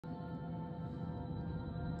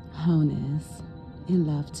Wholeness and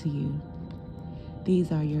love to you.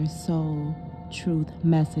 These are your soul truth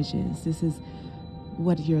messages. This is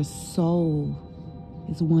what your soul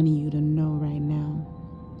is wanting you to know right now.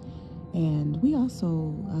 And we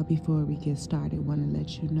also, before we get started, want to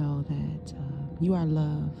let you know that you are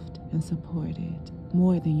loved and supported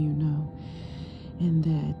more than you know. And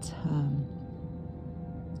that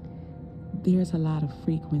there's a lot of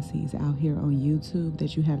frequencies out here on YouTube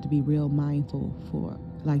that you have to be real mindful for,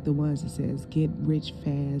 like the ones that says get rich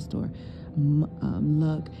fast or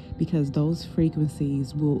luck, because those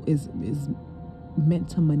frequencies is meant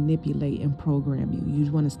to manipulate and program you.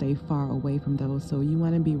 You want to stay far away from those. So you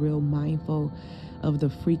want to be real mindful of the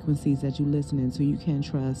frequencies that you listen in, so you can't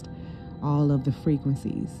trust all of the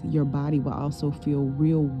frequencies. Your body will also feel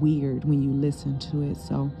real weird when you listen to it.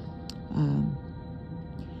 So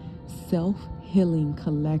Self-Healing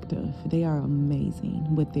Collective, they are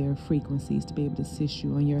amazing with their frequencies to be able to assist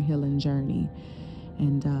you on your healing journey.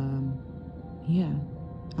 And yeah,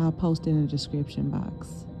 I'll post it in the description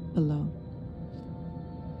box below.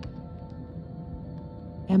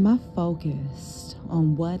 Am I focused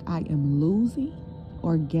on what I am losing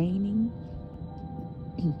or gaining?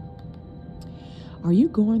 Are you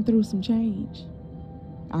going through some change?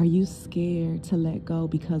 Are you scared to let go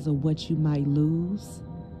because of what you might lose?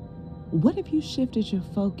 What if you shifted your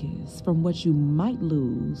focus from what you might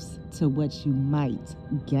lose to what you might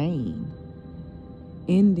gain?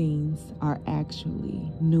 Endings are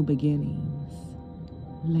actually new beginnings.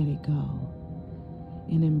 Let it go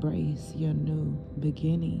and embrace your new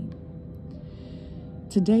beginning.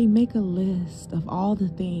 Today, make a list of all the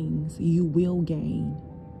things you will gain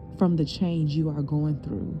from the change you are going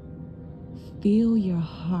through. Feel your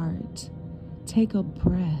heart. Take a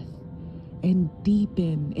breath and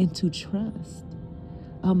deepen into trust.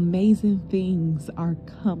 Amazing things are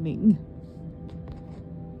coming.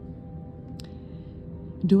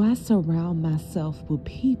 Do I surround myself with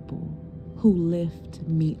people who lift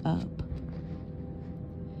me up?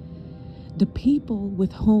 The people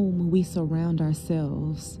with whom we surround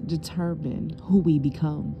ourselves determine who we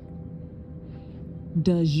become.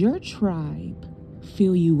 Does your tribe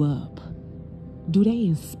fill you up? Do they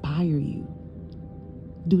inspire you?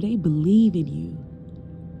 Do they believe in you?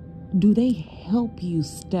 Do they help you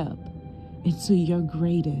step into your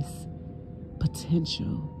greatest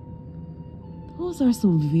potential? Those are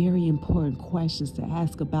some very important questions to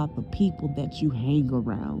ask about the people that you hang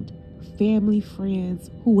around. Family,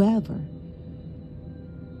 friends, whoever.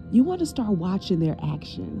 You want to start watching their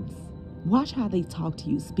actions. Watch how they talk to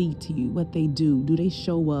you, speak to you, what they do. Do they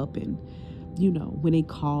show up and, when they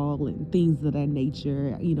call and things of that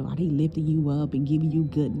nature? Are they lifting you up and giving you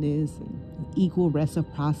goodness and equal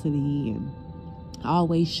reciprocity and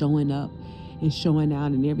always showing up and showing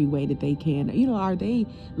out in every way that they can? Are they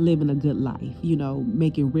living a good life?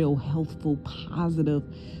 Making real healthful, positive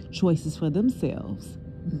choices for themselves?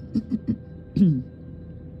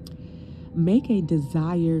 Make a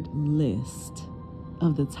desired list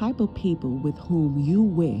of the type of people with whom you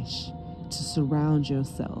wish to surround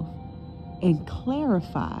yourself, and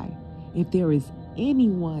clarify if there is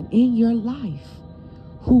anyone in your life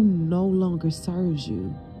who no longer serves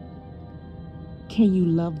you. Can you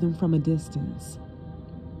love them from a distance?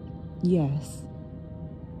 Yes.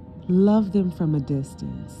 Love them from a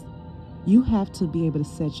distance. You have to be able to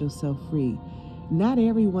set yourself free. Not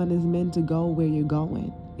everyone is meant to go where you're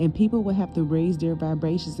going. And people will have to raise their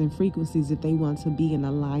vibrations and frequencies if they want to be in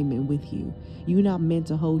alignment with you. You're not meant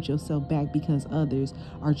to hold yourself back because others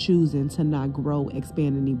are choosing to not grow,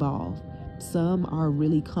 expand, and evolve. Some are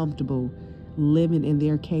really comfortable living in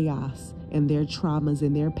their chaos and their traumas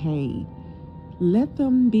and their pain. Let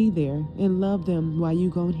them be there and love them while you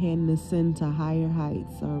go ahead and ascend to higher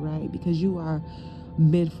heights, all right? Because you are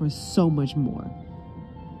meant for so much more.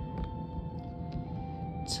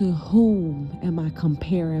 To whom am I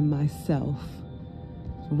comparing myself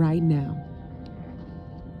right now?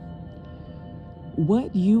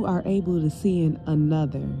 What you are able to see in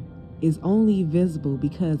another is only visible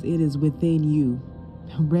because it is within you,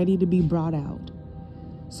 ready to be brought out.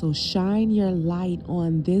 So shine your light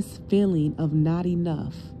on this feeling of not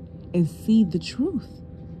enough and see the truth.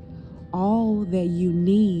 All that you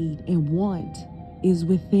need and want is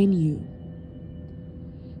within you.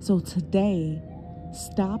 So today,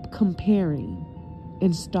 stop comparing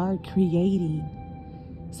and start creating.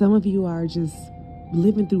 Some of you are just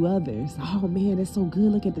living through others. Oh man, that's so good.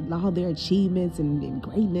 Look at all their achievements and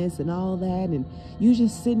greatness and all that. And you're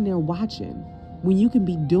just sitting there watching when you can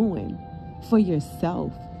be doing for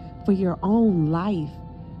yourself, for your own life.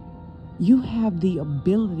 You have the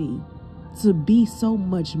ability to be so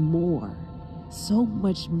much more. so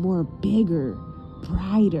much more bigger,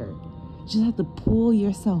 brighter. You just have to pull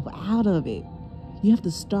yourself out of it. You have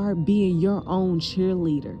to start being your own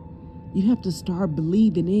cheerleader. You have to start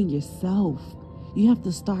believing in yourself. You have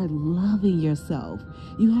to start loving yourself.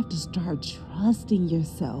 You have to start trusting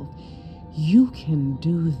yourself. You can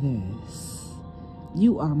do this.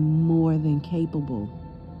 You are more than capable.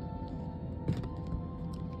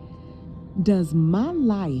 Does my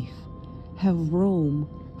life have room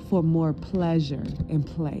for more pleasure and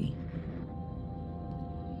play?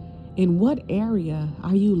 In what area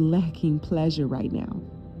are you lacking pleasure right now?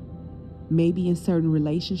 Maybe in certain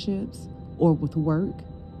relationships or with work?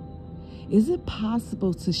 Is it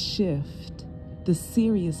possible to shift the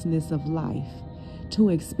seriousness of life to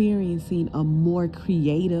experiencing a more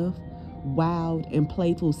creative, wild, and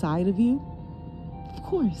playful side of you? Of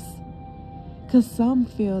course. Because some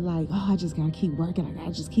feel like, oh, I just got to keep working. I got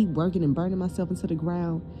to just keep working and burning myself into the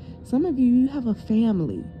ground. Some of you have a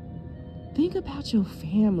family. Think about your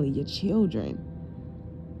family, your children.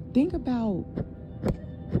 Think about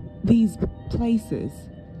these places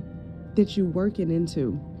that you're working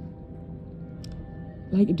into.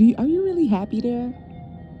 Like, are you really happy there?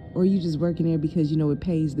 Or are you just working there because, it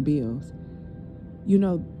pays the bills?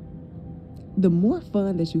 The more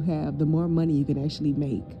fun that you have, the more money you can actually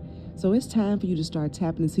make. So it's time for you to start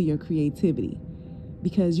tapping into your creativity,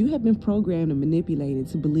 because you have been programmed and manipulated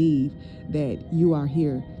to believe that you are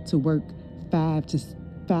here to work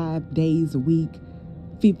 5 days a week,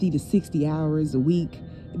 50 to 60 hours a week.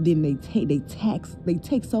 Then they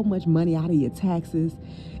take so much money out of your taxes.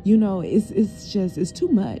 It's too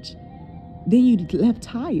much. Then you left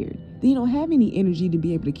tired. Then you don't have any energy to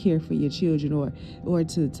be able to care for your children or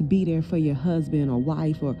to be there for your husband or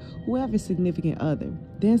wife or whoever significant other.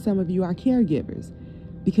 Then some of you are caregivers,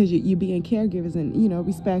 because you're being caregivers, and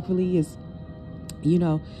respectfully is you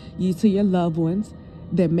to your loved ones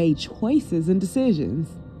that made choices and decisions,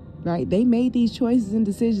 right? They made these choices and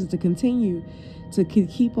decisions to continue to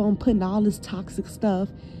keep on putting all this toxic stuff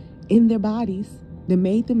in their bodies that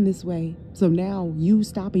made them this way. So now you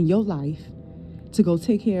stop in your life to go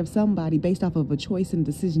take care of somebody based off of a choice and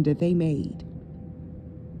decision that they made.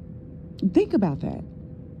 Think about that.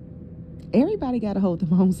 Everybody got to hold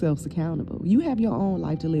their own selves accountable. You have your own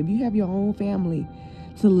life to live. You have your own family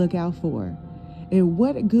to look out for. And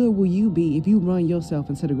what good will you be if you run yourself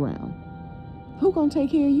into the ground? Who gonna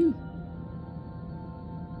take care of you?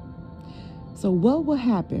 So what will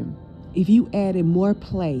happen if you added more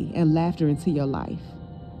play and laughter into your life?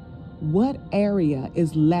 What area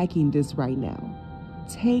is lacking this right now?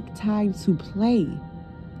 Take time to play.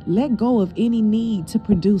 Let go of any need to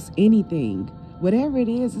produce anything. Whatever it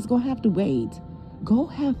is, it's going to have to wait. Go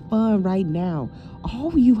have fun right now.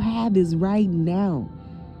 All you have is right now.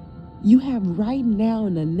 You have right now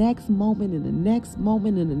and the next moment and the next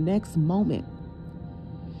moment and the next moment.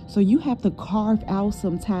 So you have to carve out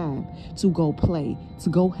some time to go play, to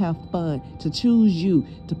go have fun, to choose you,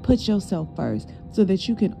 to put yourself first so that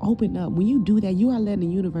you can open up. When you do that, you are letting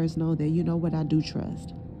the universe know that, you know what, I do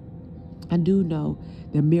trust. I do know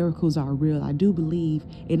that miracles are real. I do believe,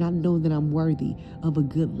 and I know that I'm worthy of a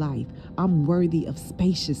good life. I'm worthy of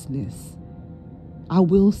spaciousness. I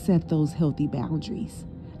will set those healthy boundaries.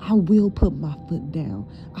 I will put my foot down.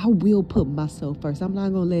 I will put myself first. I'm not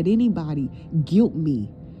going to let anybody guilt me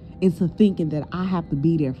into thinking that I have to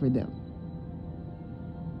be there for them.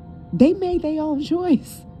 They made their own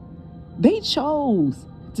choice. They chose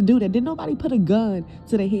to do that. Did nobody put a gun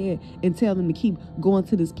to their head and tell them to keep going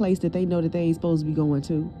to this place that they know that they ain't supposed to be going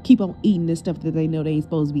to? Keep on eating this stuff that they know they ain't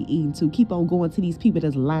supposed to be eating to. Keep on going to these people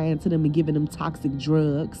that's lying to them and giving them toxic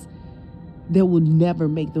drugs that will never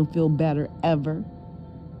make them feel better ever.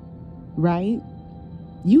 Right?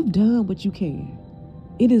 You've done what you can.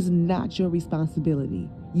 It is not your responsibility.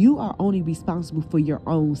 You are only responsible for your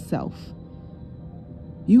own self.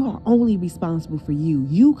 You are only responsible for you.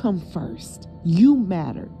 You come first. You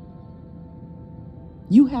matter.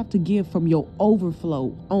 You have to give from your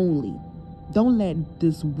overflow only. Don't let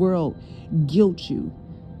this world guilt you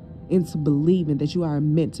into believing that you are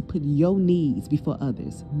meant to put your needs before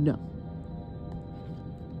others. No.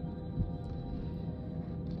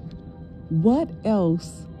 What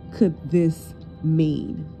else could this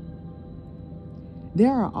mean?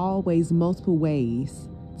 There are always multiple ways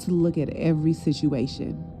to look at every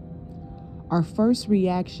situation. Our first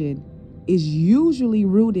reaction is usually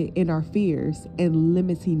rooted in our fears and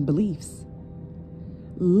limiting beliefs.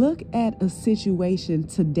 Look at a situation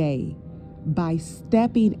today by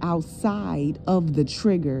stepping outside of the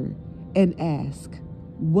trigger and ask,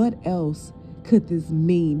 what else could this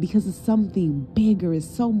mean? Because it's something bigger, it's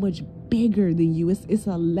so much bigger than you. It's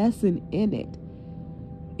a lesson in it.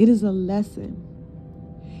 It is a lesson.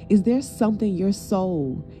 Is there something your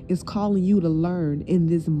soul is calling you to learn in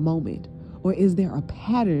this moment? Or is there a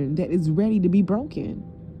pattern that is ready to be broken?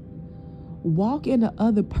 Walk in the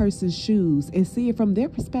other person's shoes and see it from their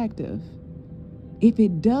perspective. If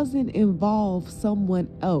it doesn't involve someone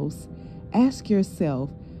else, ask yourself,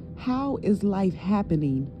 how is life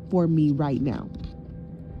happening for me right now?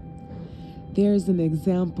 There's an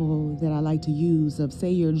example that I like to use of, say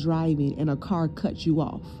you're driving and a car cuts you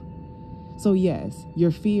off. So yes,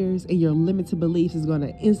 your fears and your limited beliefs is going to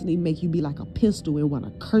instantly make you be like a pistol and want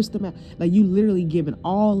to curse them out. Like you literally giving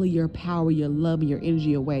all of your power, your love, and your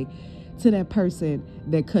energy away to that person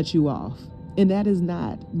that cut you off. And that is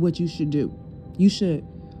not what you should do. You should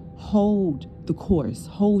hold the course,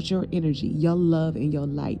 hold your energy, your love, and your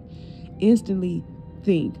light. Instantly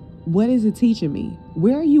think, what is it teaching me?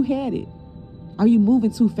 Where are you headed? Are you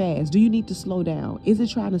moving too fast? Do you need to slow down? Is it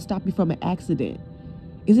trying to stop you from an accident?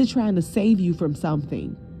 Is it trying to save you from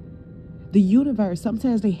something? The universe,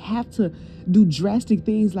 sometimes they have to do drastic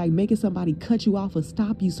things like making somebody cut you off or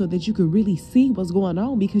stop you so that you can really see what's going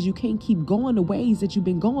on, because you can't keep going the ways that you've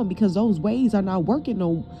been going because those ways are not working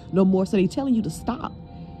no more. So they're telling you to stop.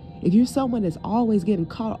 If you're someone that's always getting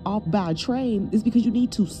caught off by a train, it's because you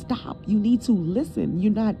need to stop. You need to listen.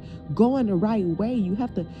 You're not going the right way. You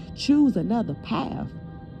have to choose another path.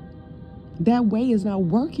 That way is not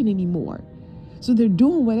working anymore. So they're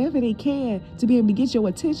doing whatever they can to be able to get your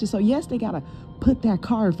attention. So yes, they got to put that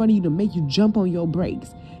car in front of you to make you jump on your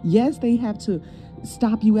brakes. Yes, they have to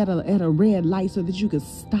stop you at a red light so that you can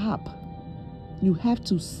stop. You have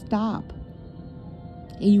to stop.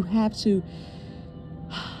 And you have to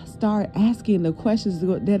start asking the questions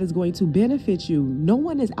that is going to benefit you. No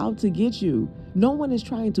one is out to get you. No one is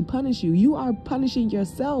trying to punish you. You are punishing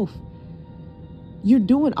yourself. You're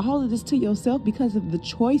doing all of this to yourself because of the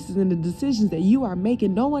choices and the decisions that you are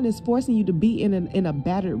making. No one is forcing you to be in a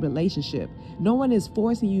battered relationship. No one is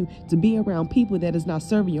forcing you to be around people that is not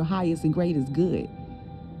serving your highest and greatest good.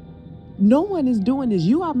 No one is doing this.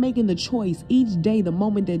 You are making the choice each day, the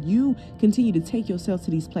moment that you continue to take yourself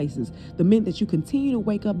to these places, the minute that you continue to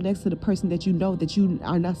wake up next to the person that you know that you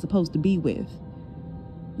are not supposed to be with.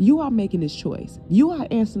 You are making this choice. You are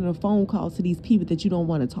answering a phone call to these people that you don't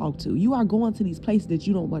want to talk to. You are going to these places that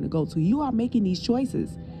you don't want to go to. You are making these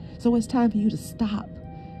choices. So it's time for you to stop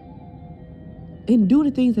and do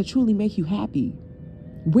the things that truly make you happy.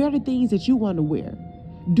 Wear the things that you want to wear.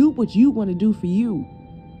 Do what you want to do for you.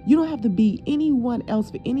 You don't have to be anyone else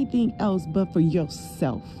for anything else but for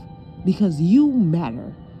yourself, because you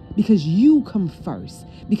matter. Because you come first,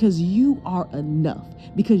 because you are enough,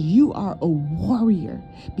 because you are a warrior,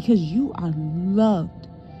 because you are loved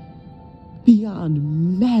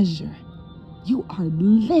beyond measure. You are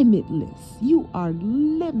limitless. You are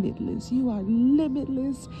limitless. You are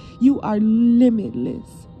limitless. You are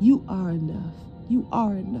limitless. You are enough. You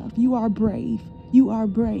are enough. You are brave. You are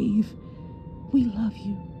brave. We love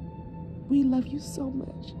you. We love you so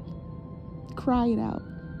much. Cry it out.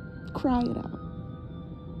 Cry it out.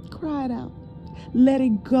 Cry it out. Let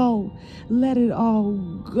it go. Let it all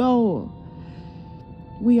go.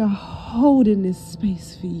 We are holding this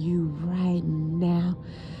space for you right now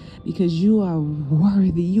because you are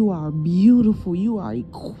worthy. You are beautiful. You are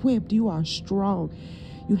equipped. You are strong.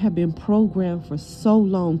 You have been programmed for so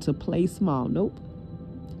long to play small. Nope.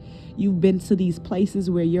 You've been to these places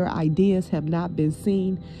where your ideas have not been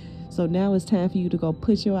seen. So now it's time for you to go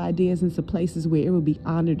put your ideas into places where it will be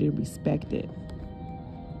honored and respected.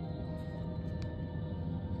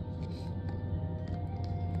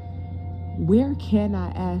 Where can I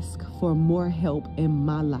ask for more help in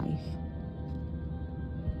my life?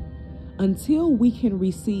 Until we can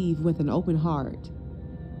receive with an open heart,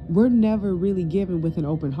 we're never really given with an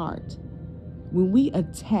open heart. When we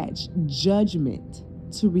attach judgment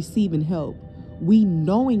to receiving help, we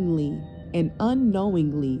knowingly and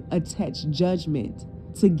unknowingly attach judgment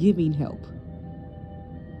to giving help.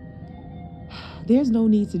 There's no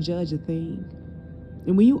need to judge a thing.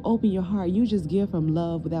 And when you open your heart, you just give from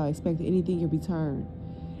love without expecting anything in return.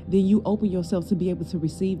 Then you open yourself to be able to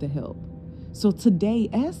receive the help. So today,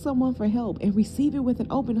 ask someone for help and receive it with an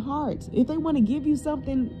open heart. If they want to give you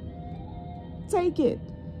something, take it.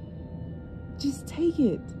 Just take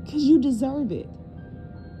it because you deserve it.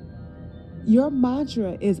 Your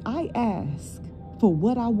mantra is, I ask for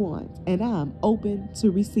what I want and I'm open to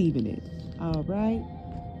receiving it. All right.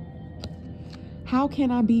 How can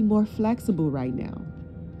I be more flexible right now?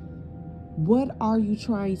 What are you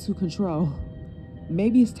trying to control?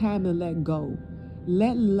 Maybe it's time to let go.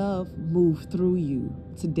 Let love move through you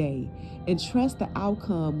today and trust the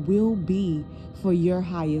outcome will be for your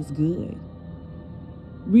highest good.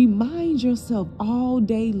 Remind yourself all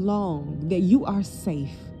day long that you are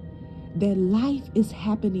safe, that life is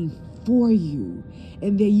happening for you,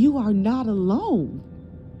 and that you are not alone.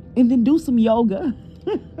 And then do some yoga.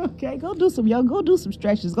 Okay, go do some yoga, go do some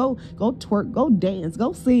stretches, go twerk, go dance,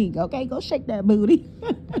 go sing, okay, go shake that booty.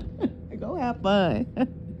 Go have fun.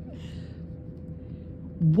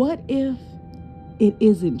 What if it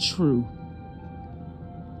isn't true?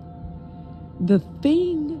 The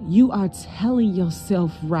thing you are telling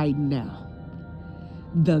yourself right now,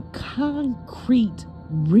 the concrete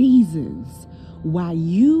reasons why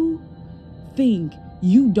you think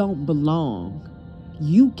you don't belong,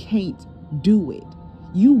 you can't do it,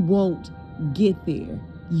 you won't get there,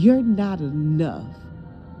 you're not enough,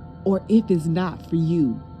 or if it's not for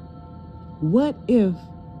you, what if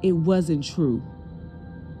it wasn't true?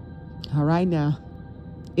 All right, now,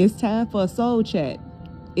 it's time for a soul chat.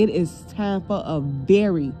 It is time for a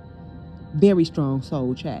very, very strong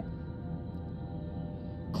soul chat.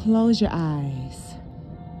 Close your eyes.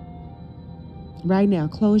 Right now,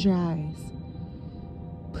 close your eyes.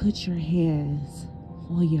 Put your hands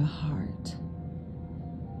on your heart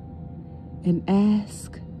and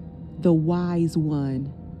ask the wise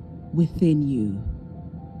one within you,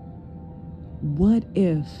 what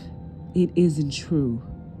if it isn't true?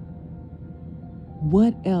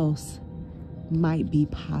 What else might be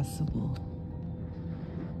possible?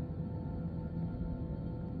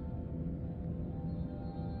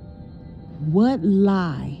 What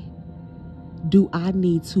lie do I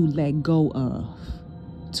need to let go of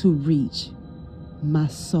to reach my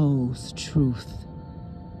soul's truth?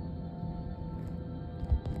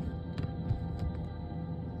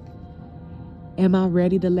 Am I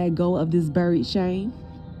ready to let go of this buried shame?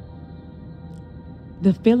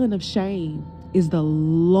 The feeling of shame is the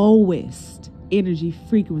lowest energy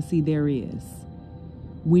frequency there is.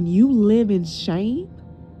 When you live in shame,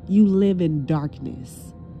 you live in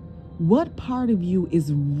darkness. What part of you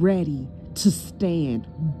is ready to stand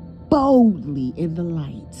boldly in the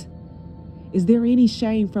light? Is there any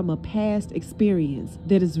shame from a past experience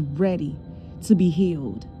that is ready to be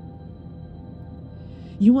healed?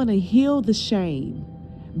 You want to heal the shame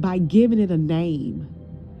by giving it a name.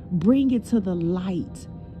 Bring it to the light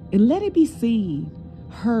and let it be seen,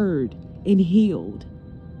 heard, and healed.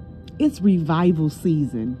 It's revival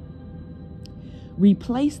season.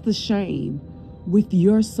 Replace the shame with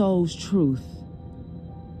your soul's truth.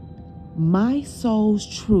 My soul's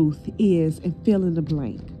truth is, and fill in the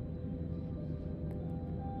blank.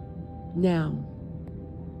 Now,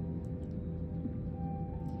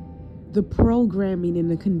 the programming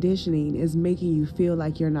and the conditioning is making you feel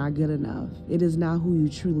like you're not good enough. It is not who you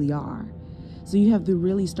truly are. So you have to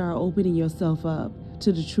really start opening yourself up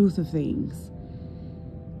to the truth of things.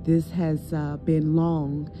 This has been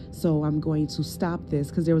long, so I'm going to stop this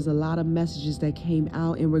because there was a lot of messages that came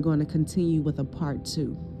out, and we're going to continue with a part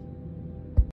 2.